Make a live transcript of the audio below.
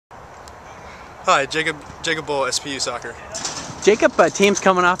Hi, Jacob Bohl, SPU Soccer. Jacob, team's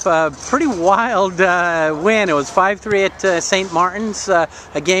coming off a pretty wild win. It was 5-3 at St. Martin's, a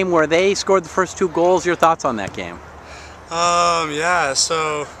game where they scored the first 2 goals. Your thoughts on that game? Yeah,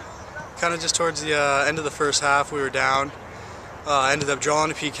 so kind of just towards the end of the first half, we were down. Ended up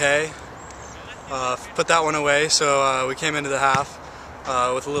drawing a PK, put that one away, so we came into the half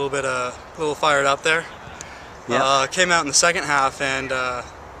with a little fired up there. Yep. Came out in the second half and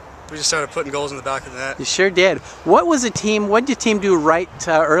we just started putting goals in the back of the net. You sure did. What did the team do right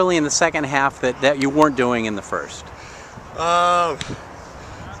early in the second half that you weren't doing in the first?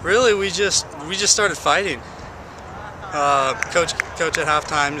 Really, we just started fighting. Coach at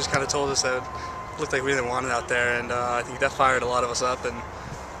halftime just kind of told us that it looked like we didn't want it out there, and I think that fired a lot of us up and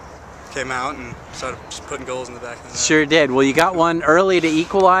came out and started just putting goals in the back of the net. Sure did. Well, you got one early to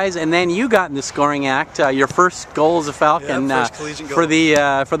equalize, and then you got in the scoring act. Your first goal as a Falcon, first collegiate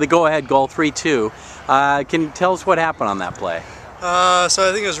goal. for the go-ahead goal, 3-2. Can you tell us what happened on that play? So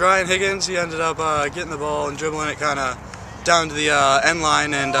I think it was Ryan Higgins. He ended up getting the ball and dribbling it kind of down to the end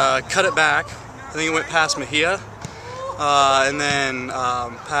line and cut it back. I think it went past Mejia and then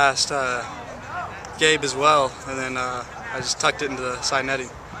past Gabe as well, and then I just tucked it into the side netting.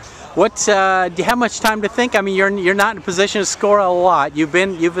 Do you have much time to think? I mean, you're not in a position to score a lot.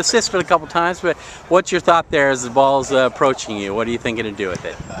 You've assisted a couple times, but what's your thought there as the ball's approaching you? What are you thinking to do with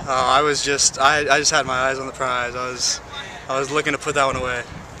it? I just had my eyes on the prize. I was looking to put that one away.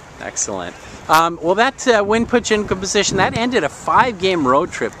 Excellent. Well, that win put you in good position. That ended a 5-game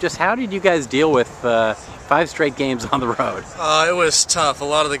road trip. Just how did you guys deal with 5 straight games on the road? It was tough. A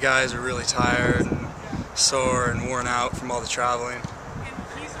lot of the guys were really tired and sore and worn out from all the traveling.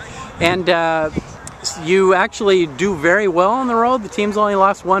 And you actually do very well on the road. The team's only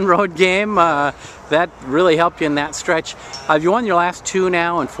lost 1 road game. That really helped you in that stretch. You won your last 2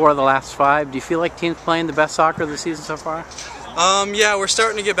 now and 4 of the last 5. Do you feel like the team's playing the best soccer of the season so far? Yeah, we're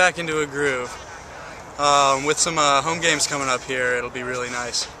starting to get back into a groove. With some home games coming up here, it'll be really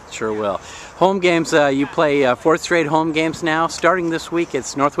nice. Sure will. Home games, you play 4th straight home games now. Starting this week,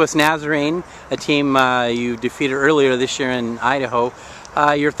 it's Northwest Nazarene, a team you defeated earlier this year in Idaho.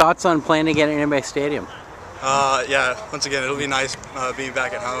 Your thoughts on playing again at Inman Stadium? Yeah, once again, it'll be nice being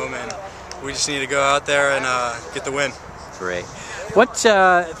back at home, and we just need to go out there and get the win. Great. What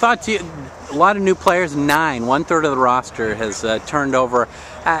thoughts? A lot of new players, 9, 1/3 of the roster has turned over.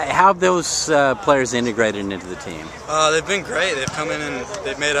 How have those players integrated into the team? They've been great. They've come in and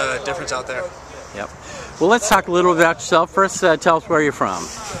they've made a difference out there. Yep. Well, let's talk a little about yourself. First, tell us where you're from.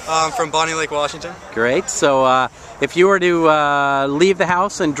 I'm from Bonnie Lake, Washington. Great. So if you were to leave the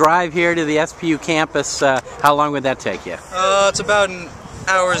house and drive here to the SPU campus, how long would that take you? It's about an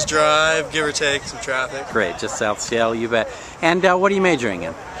hour's drive, give or take, some traffic. Great. Just south Seattle, you bet. And what are you majoring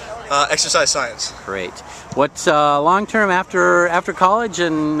in? Exercise science. Great. What's long-term after college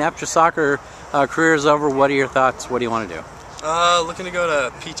and after soccer career is over, what are your thoughts? What do you want to do? Looking to go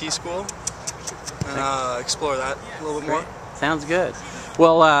to PT school and explore that a little bit more. Sounds good.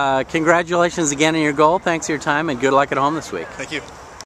 Well, congratulations again on your goal. Thanks for your time and good luck at home this week. Thank you.